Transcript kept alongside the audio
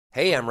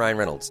Hey, I'm Ryan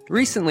Reynolds.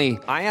 Recently,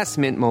 I asked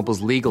Mint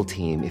Mobile's legal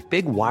team if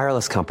big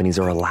wireless companies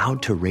are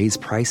allowed to raise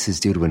prices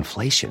due to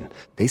inflation.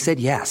 They said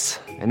yes.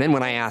 And then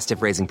when I asked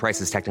if raising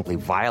prices technically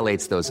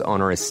violates those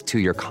onerous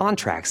two-year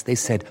contracts, they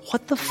said,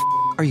 "What the f***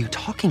 are you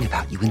talking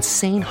about, you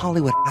insane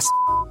Hollywood ass?"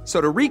 So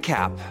to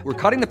recap, we're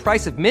cutting the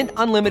price of Mint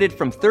Unlimited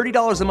from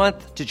 $30 a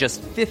month to just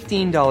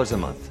 $15 a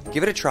month.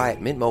 Give it a try at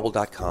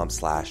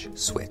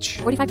mintmobile.com/switch.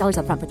 $45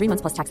 up front for 3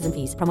 months plus taxes and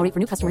fees. Promo rate for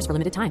new customers for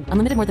limited time.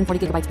 Unlimited more than 40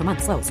 gigabytes per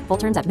month. Slows full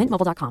terms at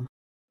mintmobile.com.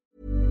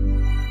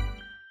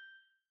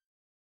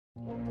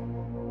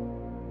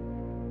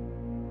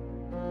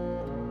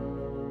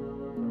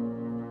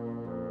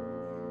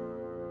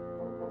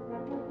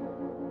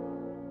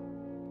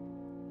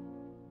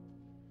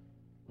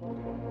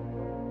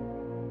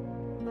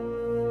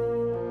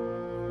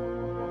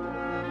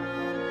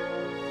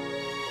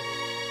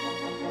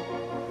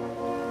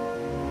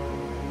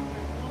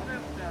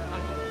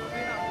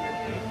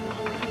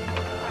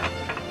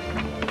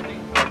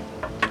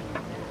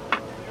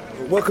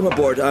 Welcome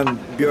aboard. I'm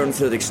Bjorn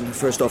Fredrickson,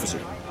 First Officer.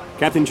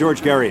 Captain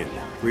George Garrion,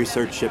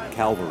 Research Ship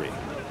Calvary.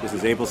 This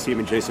is Able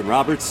Seaman Jason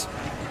Roberts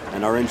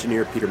and our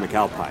engineer Peter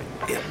McAlpine.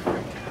 Yeah.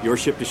 Your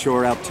ship to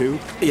shore out too?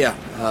 Yeah.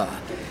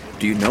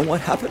 Do you know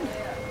what happened?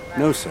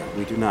 No, sir,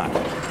 we do not.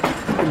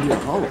 India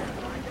hull.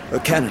 A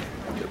cannon.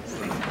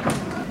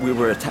 We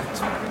were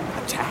attacked.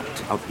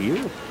 Attacked? Out here?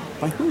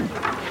 By whom?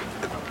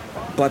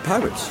 By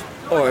pirates.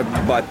 Or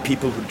by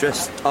people who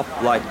dressed up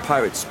like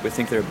pirates. We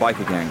think they're a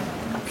biker gang.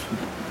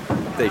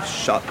 They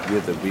shot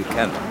with a real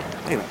cannon.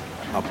 Hey,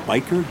 a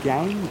biker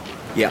gang?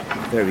 Yeah,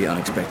 very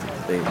unexpected.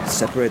 They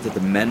separated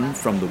the men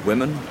from the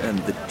women, and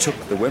they took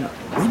the women.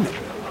 Women?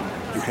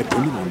 You had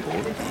women on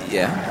board?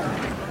 Yeah.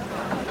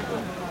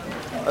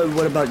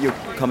 What about your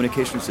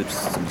communication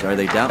systems? Are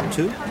they down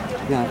too?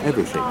 Yeah,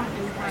 everything.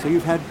 So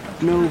you've had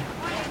no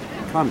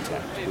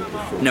contact with the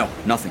shore? No,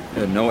 nothing.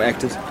 No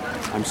actors.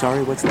 I'm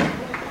sorry, what's that?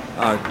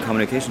 Our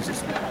communication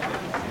system.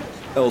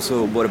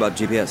 Also, what about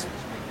GPS?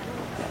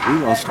 We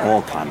lost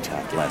all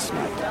contact last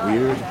night.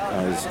 Weird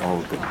as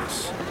all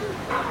goodness.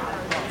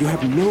 You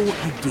have no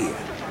idea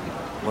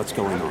what's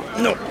going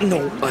on?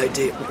 No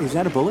idea. Is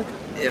that a bullet?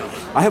 Yeah.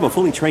 I have a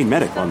fully trained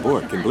medic on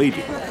board. Can bleed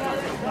you.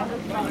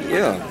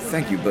 Yeah,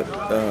 thank you, but,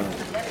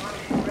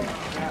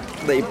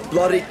 they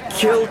bloody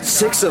killed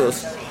 6 of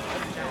us.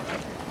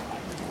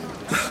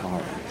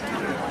 Sorry.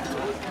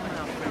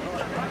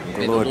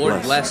 May the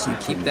Lord bless and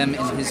keep them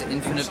in his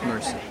infinite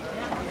mercy.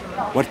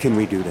 What can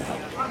we do to help?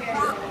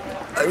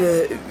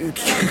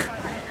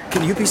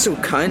 Can you be so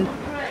kind?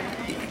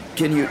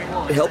 Can you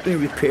help me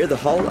repair the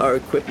hull? Our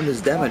equipment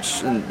is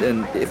damaged,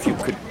 and if you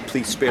could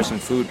please spare some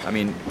food. I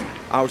mean,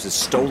 ours is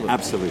stolen.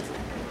 Absolutely.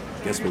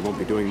 Guess we won't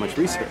be doing much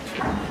research.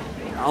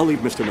 I'll leave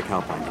Mr.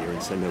 McAlpine here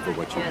and send over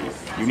what you need.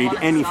 You need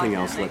anything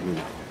else, let me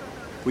know.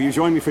 Will you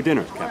join me for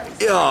dinner, Captain?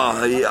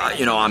 Yeah,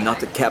 you know, I'm not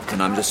the captain.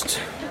 I'm just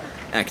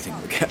acting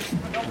the captain.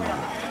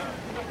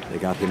 They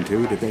got him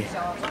too, did they?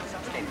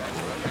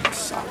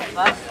 Sorry.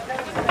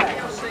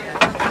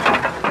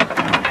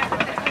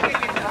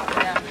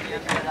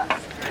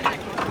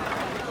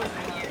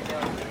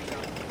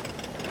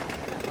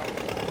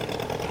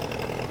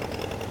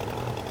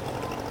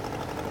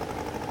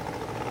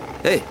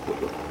 Hey,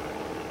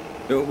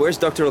 where's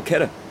Dr.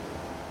 Okeda?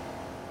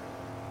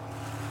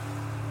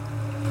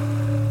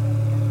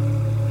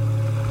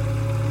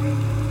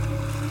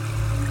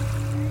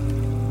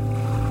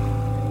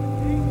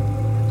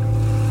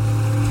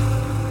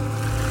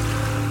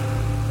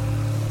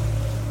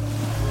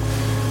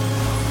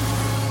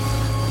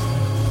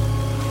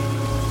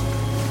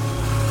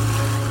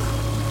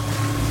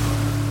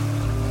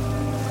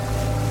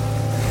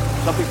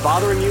 Something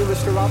bothering you,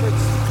 Mr.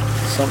 Roberts?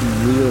 Something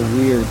real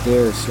weird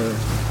there, sir.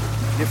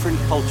 Different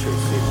cultures,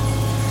 see.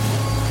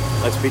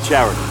 Let's be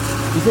charitable.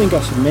 You think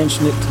I should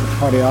mention it to the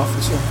party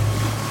officer?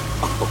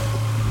 Oh,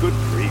 good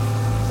grief.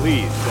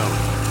 Please don't.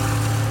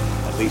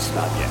 At least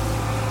not yet.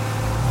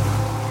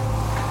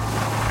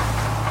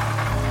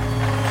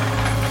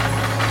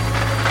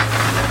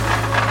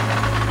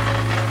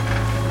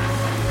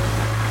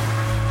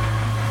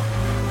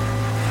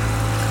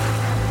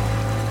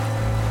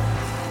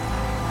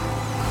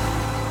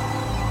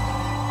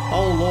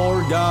 O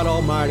Lord God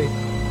Almighty,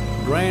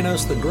 grant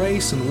us the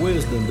grace and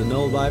wisdom to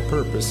know thy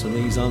purpose in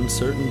these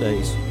uncertain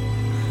days,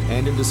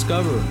 and to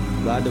discover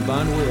thy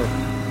divine will.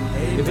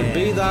 Amen. If it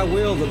be thy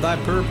will that thy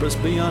purpose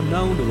be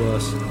unknown to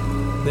us,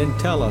 then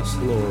tell us,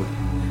 Lord,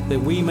 that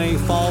we may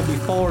fall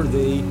before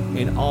thee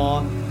in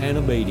awe and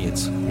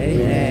obedience.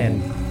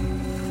 Amen.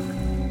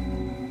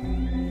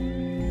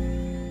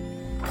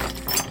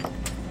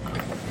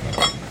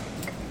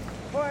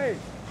 Hey,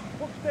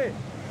 what's this?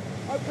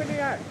 Open the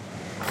hatch.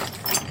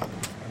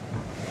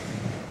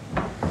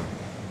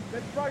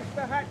 Let's brace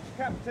the hatch,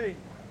 Captain.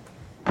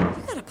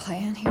 You got a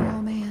plan here,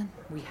 old man?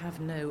 We have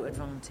no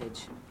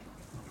advantage.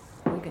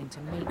 We going to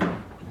make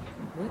one.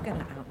 We're going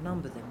to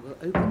outnumber them. We'll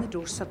open the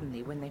door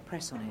suddenly when they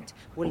press on it.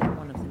 We'll let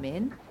one of them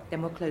in,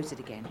 then we'll close it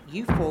again.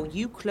 You four,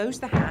 you close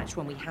the hatch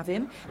when we have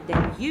him,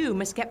 then you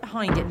must get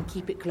behind it and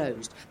keep it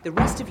closed. The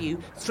rest of you,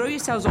 throw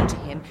yourselves onto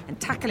him and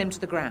tackle him to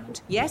the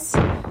ground. Yes?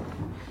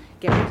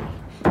 Get ready.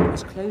 We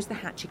must close the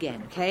hatch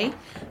again, okay?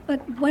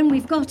 But when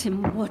we've got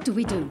him, what do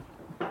we do?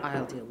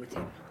 I'll deal with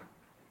him.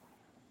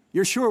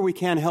 You're sure we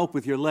can help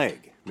with your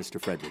leg, Mr.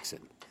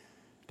 Fredrickson?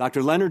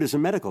 Dr. Leonard is a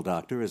medical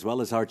doctor as well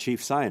as our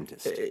chief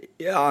scientist.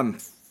 Yeah, I'm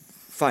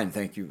fine,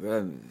 thank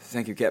you.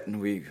 Thank you, Captain.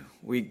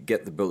 We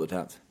get the bullet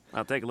out.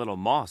 I'll take a little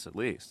moss, at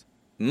least.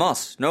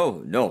 Moss?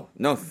 No,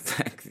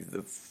 thank you.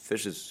 The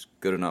fish is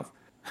good enough.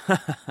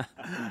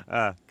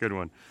 Good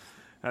one.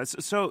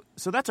 So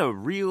that's a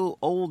real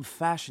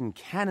old-fashioned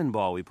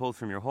cannonball we pulled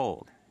from your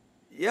hold.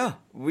 Yeah,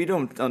 we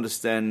don't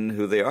understand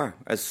who they are.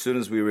 As soon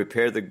as we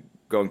repair, they're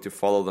going to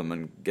follow them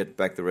and get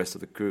back the rest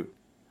of the crew.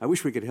 I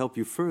wish we could help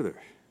you further,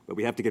 but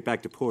we have to get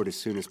back to port as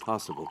soon as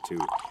possible to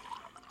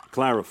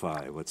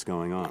clarify what's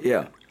going on.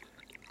 Yeah.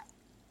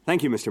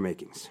 Thank you, Mr.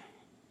 Makings.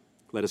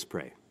 Let us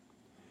pray.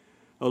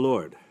 O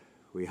Lord,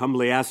 we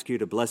humbly ask you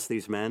to bless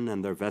these men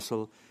and their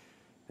vessel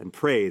and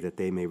pray that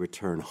they may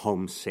return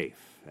home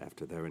safe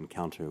after their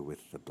encounter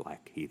with the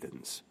black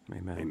heathens.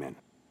 Amen. Amen.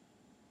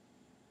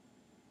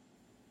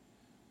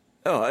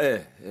 Oh,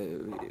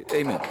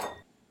 amen.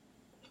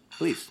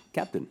 Please,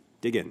 Captain,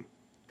 dig in.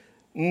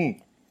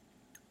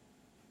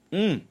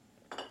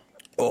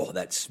 Oh,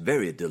 that's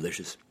very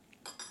delicious.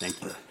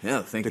 Thank you.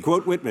 Yeah, thank you. To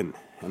quote Whitman,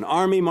 an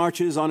army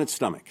marches on its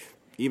stomach,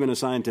 even a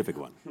scientific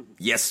one.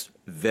 Yes,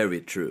 very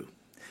true.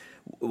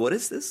 What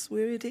is this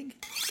we're eating?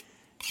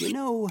 You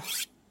know,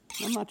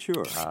 I'm not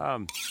sure.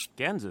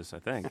 Kansas, I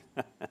think.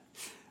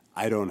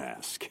 I don't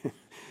ask.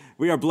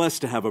 We are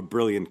blessed to have a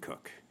brilliant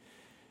cook.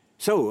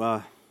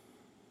 So,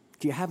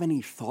 do you have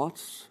any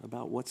thoughts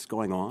about what's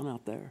going on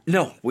out there?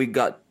 No, we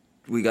got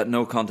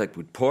no contact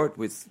with port.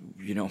 We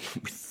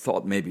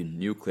thought maybe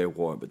nuclear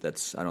war, but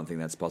I don't think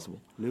that's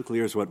possible.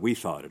 Nuclear is what we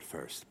thought at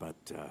first, but...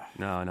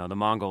 No, the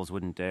Mongols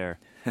wouldn't dare.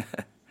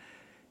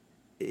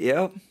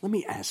 Yeah? Let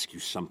me ask you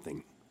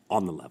something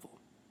on the level.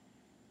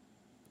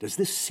 Does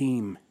this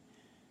seem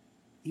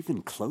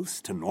even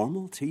close to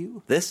normal to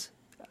you? This?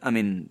 I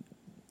mean,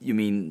 you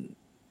mean...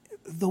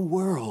 The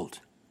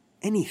world.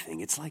 Anything.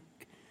 It's like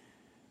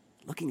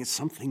looking at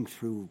something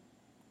through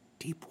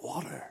deep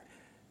water.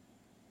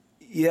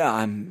 Yeah,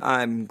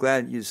 I'm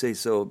glad you say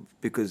so,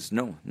 because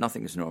no,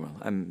 nothing is normal.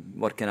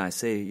 What can I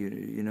say?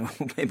 You know,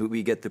 maybe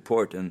we get to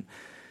port and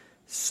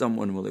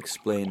someone will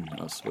explain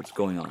us what's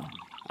going on.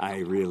 I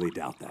really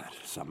doubt that,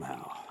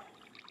 somehow.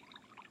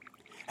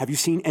 Have you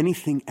seen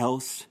anything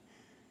else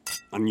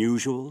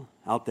unusual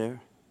out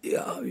there?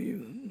 Yeah,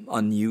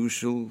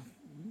 unusual?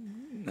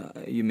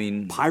 You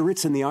mean...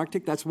 Pirates in the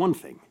Arctic, that's one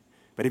thing.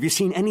 But have you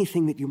seen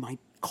anything that you might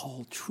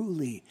call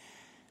truly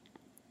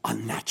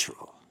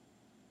unnatural?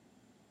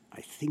 I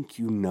think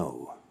you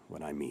know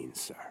what I mean,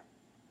 sir.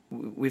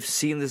 We've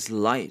seen this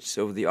light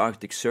over the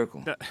Arctic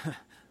Circle.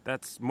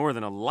 That's more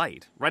than a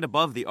light. Right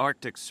above the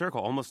Arctic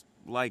Circle, almost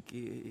like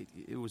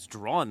it was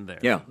drawn there.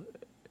 Yeah.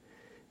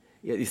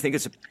 Yeah, you think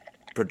it's a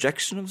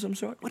projection of some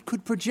sort? What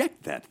could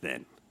project that,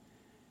 then?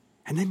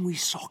 And then we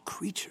saw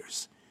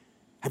creatures.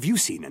 Have you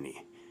seen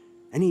any?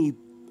 Any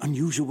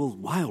unusual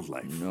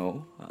wildlife?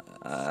 No,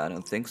 I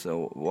don't think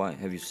so. Why?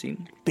 Have you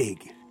seen?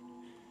 Big,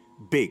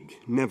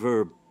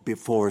 never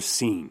before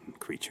seen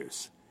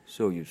creatures.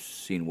 So you've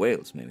seen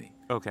whales, maybe?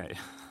 Okay.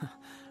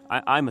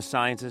 I'm a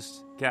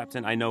scientist,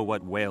 Captain. I know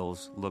what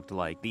whales looked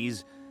like.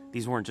 These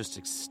weren't just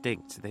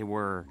extinct. They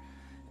were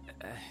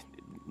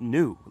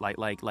new,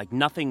 like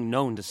nothing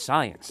known to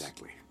science.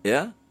 Exactly.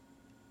 Yeah?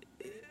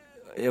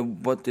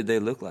 What did they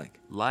look like?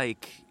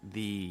 Like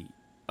the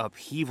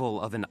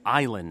upheaval of an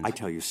island. I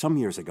tell you, some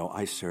years ago,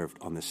 I served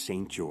on the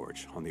St.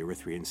 George on the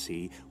Erythraean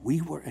Sea.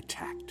 We were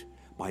attacked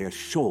by a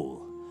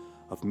shoal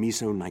of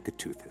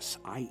Mesonicoteuthis.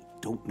 I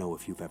don't know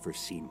if you've ever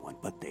seen one,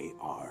 but they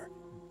are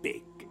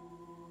big.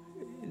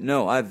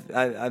 No,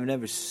 I've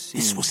never seen...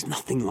 This was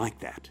nothing like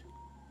that.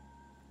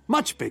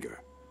 Much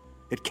bigger.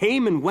 It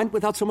came and went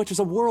without so much as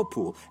a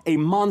whirlpool. A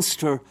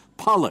monster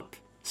polyp,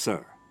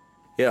 sir.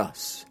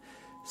 Yes.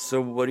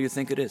 So what do you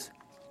think it is?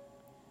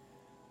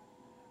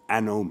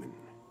 An omen.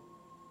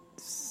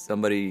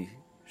 Somebody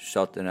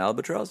shot an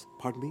albatross?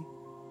 Pardon me?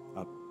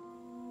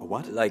 A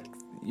what? Like,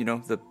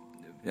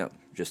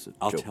 just a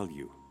I'll joke. tell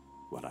you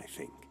what I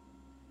think.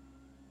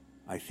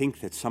 I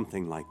think that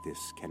something like this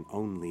can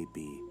only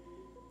be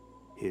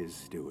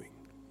his doing.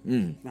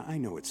 Now, I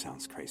know it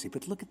sounds crazy,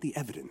 but look at the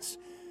evidence.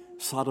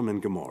 Sodom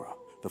and Gomorrah,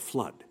 the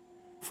flood,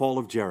 fall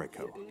of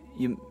Jericho.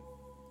 You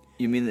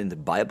mean in the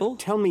Bible?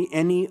 Tell me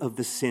any of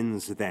the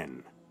sins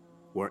then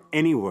were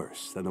any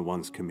worse than the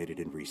ones committed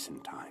in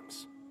recent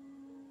times.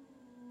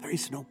 There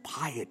is no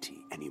piety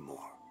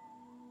anymore.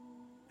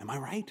 Am I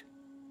right?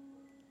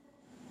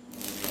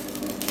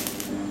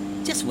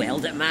 Just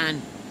weld it,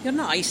 man. You're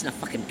not icing a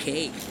fucking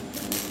cake.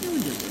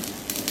 No.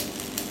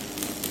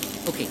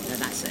 Okay, now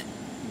that's it.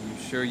 You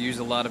sure use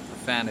a lot of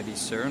profanity,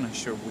 sir, and I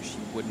sure wish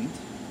you wouldn't.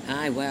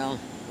 Aye, well,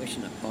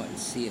 wishing a pot and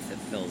see if it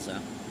fills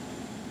up.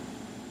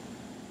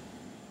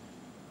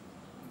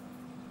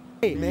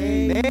 Hey,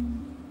 May.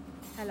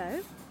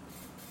 Hello?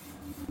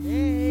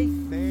 May.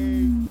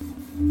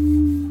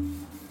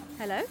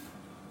 Hello?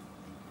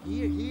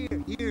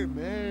 Here,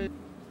 May.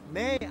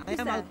 May, I Who's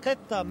am there?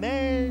 Al-Qatta,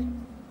 May.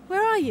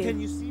 Where are you? Can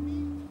you see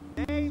me?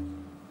 May?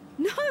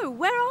 No,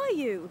 where are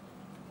you?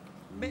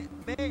 May,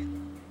 I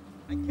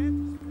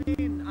can't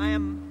explain. I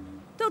am...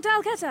 Dr.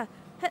 Alketa.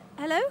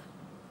 Hello?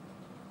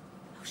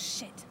 Oh,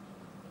 shit.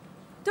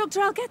 Dr.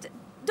 Alketa.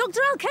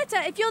 Dr.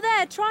 Alketa, if you're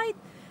there, try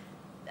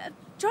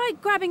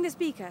grabbing the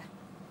speaker.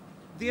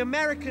 The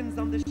Americans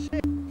on the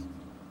ship.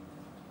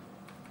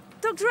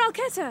 Dr.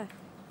 Alketa.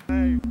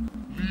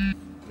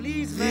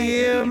 Please,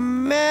 The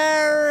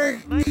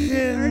Americans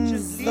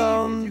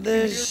on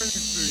the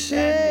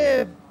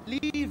ship.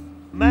 Leave,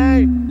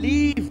 May,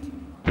 leave.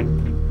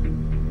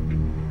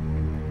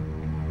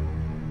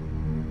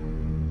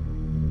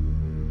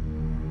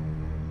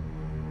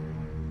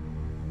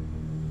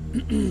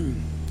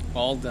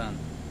 All done.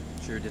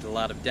 Sure did a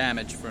lot of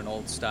damage for an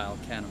old-style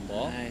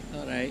cannonball. Aye,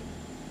 all right.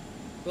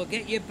 We'll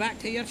get you back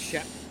to your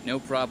ship. No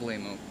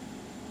problemo.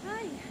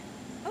 Hi.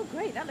 Oh,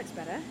 great, that looks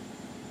better.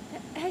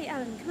 Hey,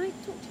 Alan, can I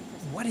talk to you for a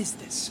second? What is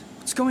this?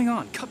 What's going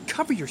on?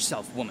 Cover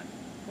yourself, woman.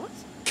 What?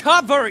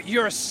 Cover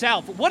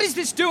yourself! What is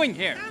this doing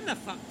here? Calm the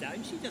fuck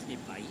down, she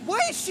doesn't bite. Why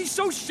is she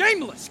so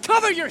shameless?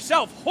 Cover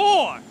yourself,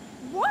 whore!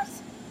 What?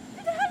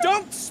 Who the hell?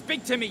 Don't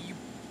speak to me, you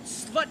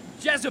slut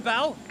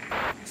Jezebel!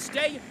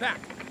 Stay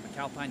back.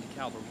 McAlpine to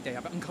Calvary, they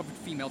have uncovered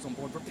females on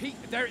board. Repeat,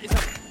 there is a...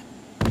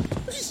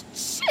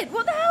 Shit,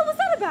 what the hell was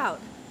that about?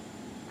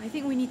 I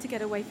think we need to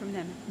get away from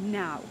them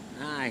now.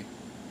 Aye.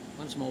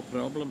 One small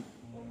problem.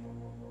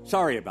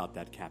 Sorry about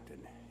that,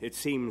 Captain. It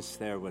seems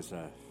there was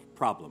a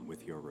problem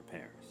with your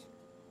repairs.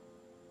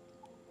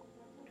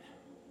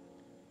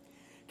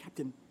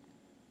 Captain,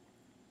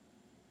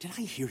 did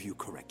I hear you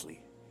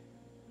correctly?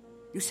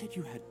 You said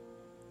you had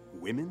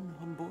women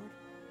on board?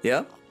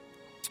 Yeah?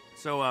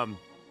 So, well,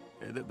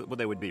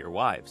 they would be your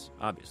wives,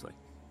 obviously.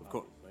 Of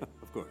course.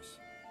 Of course.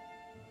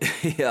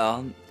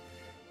 Yeah,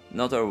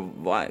 not our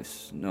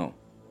wives, no.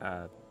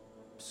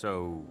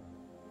 So...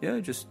 Yeah,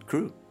 just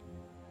crew.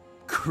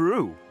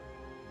 Crew?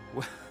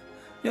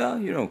 Yeah,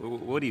 you know.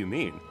 What do you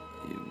mean?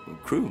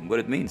 Crew, what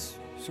it means.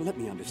 So let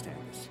me understand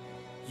this.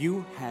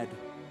 You had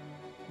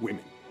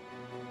women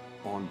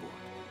on board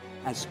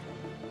as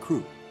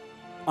crew,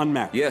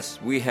 unmarried. Yes,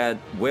 we had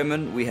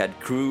women, we had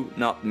crew,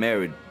 not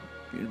married.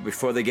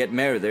 Before they get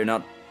married, they're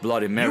not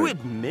bloody married. You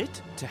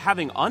admit to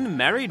having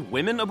unmarried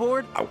women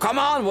aboard? Oh, come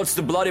on, what's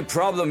the bloody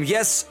problem?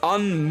 Yes,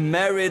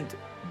 unmarried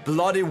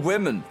bloody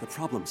women. The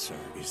problem, sir,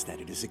 is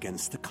that it is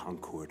against the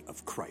Concord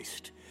of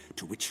Christ,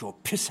 to which your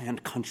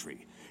pissant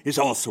country is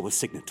also a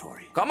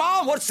signatory. Come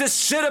on, what's this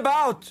shit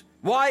about?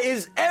 Why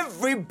is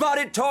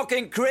everybody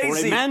talking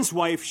crazy? For a man's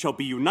wife shall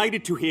be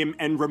united to him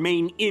and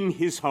remain in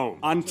his home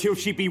until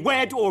she be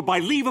wed, or by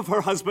leave of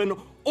her husband,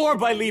 or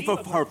by leave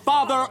of her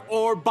father,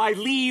 or by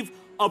leave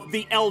of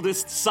the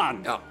eldest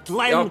son.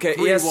 Glenn okay,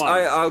 3-1. yes,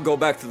 I'll go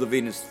back to the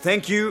Venus.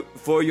 Thank you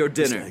for your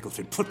dinner. Mr.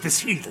 Eggleton, put this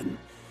heathen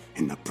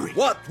in the brig.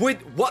 What?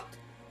 With what?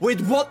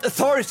 With what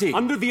authority?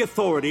 Under the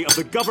authority of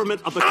the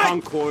government of the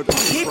Concord of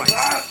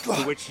Christ, to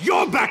which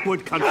your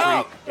backward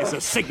country is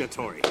a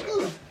signatory.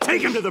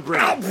 Take him to the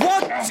brig.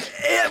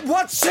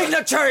 What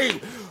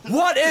signatory?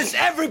 What is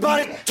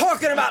everybody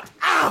talking about?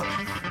 Ow!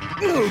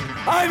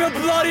 I'm a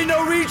bloody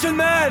Norwegian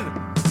man!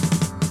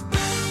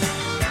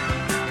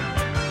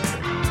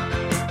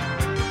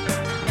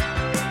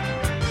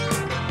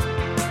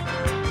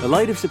 The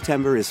Light of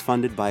September is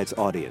funded by its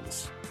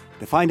audience.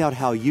 To find out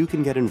how you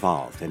can get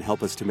involved and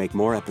help us to make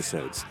more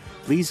episodes,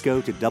 please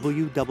go to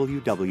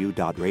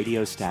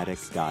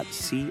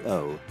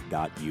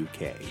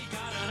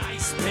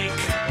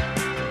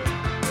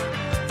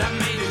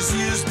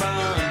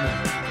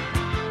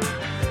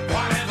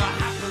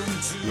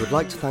We would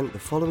like to thank the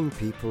following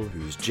people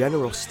whose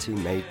generosity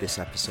made this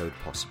episode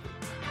possible: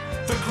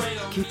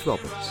 Keith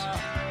Roberts,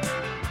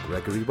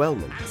 Gregory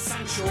Wellman,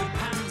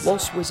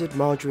 Lost Wizard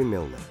Marjorie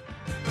Milner,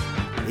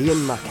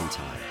 Ian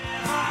McIntyre,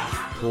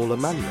 Paula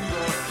Manley,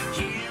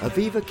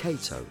 Aviva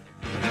Cato,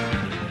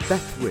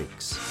 Beth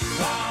Riggs,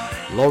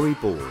 Laurie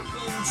Bourne,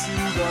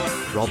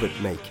 Robert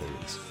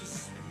Makins.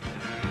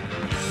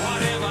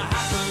 Whatever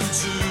happened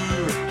to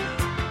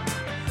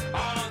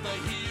all the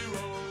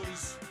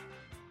heroes?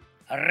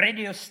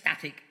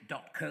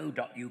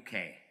 Radiostatic.co.uk.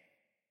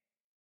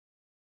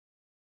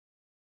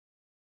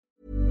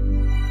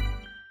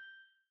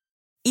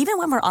 Even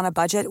when we're on a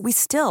budget, we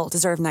still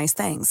deserve nice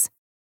things.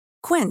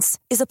 Quince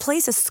is a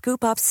place to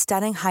scoop up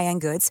stunning high-end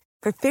goods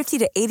for 50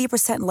 to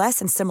 80% less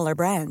than similar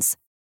brands.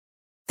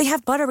 They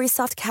have buttery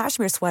soft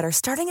cashmere sweaters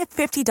starting at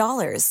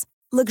 $50,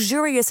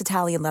 luxurious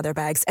Italian leather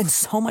bags, and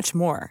so much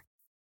more.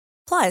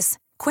 Plus,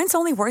 Quince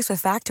only works with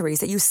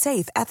factories that use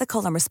safe,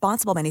 ethical, and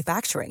responsible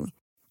manufacturing.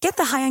 Get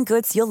the high-end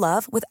goods you'll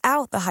love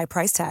without the high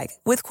price tag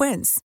with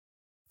Quince.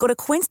 Go to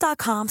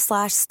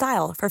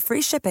quince.com/style for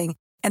free shipping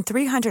and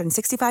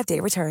 365-day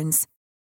returns.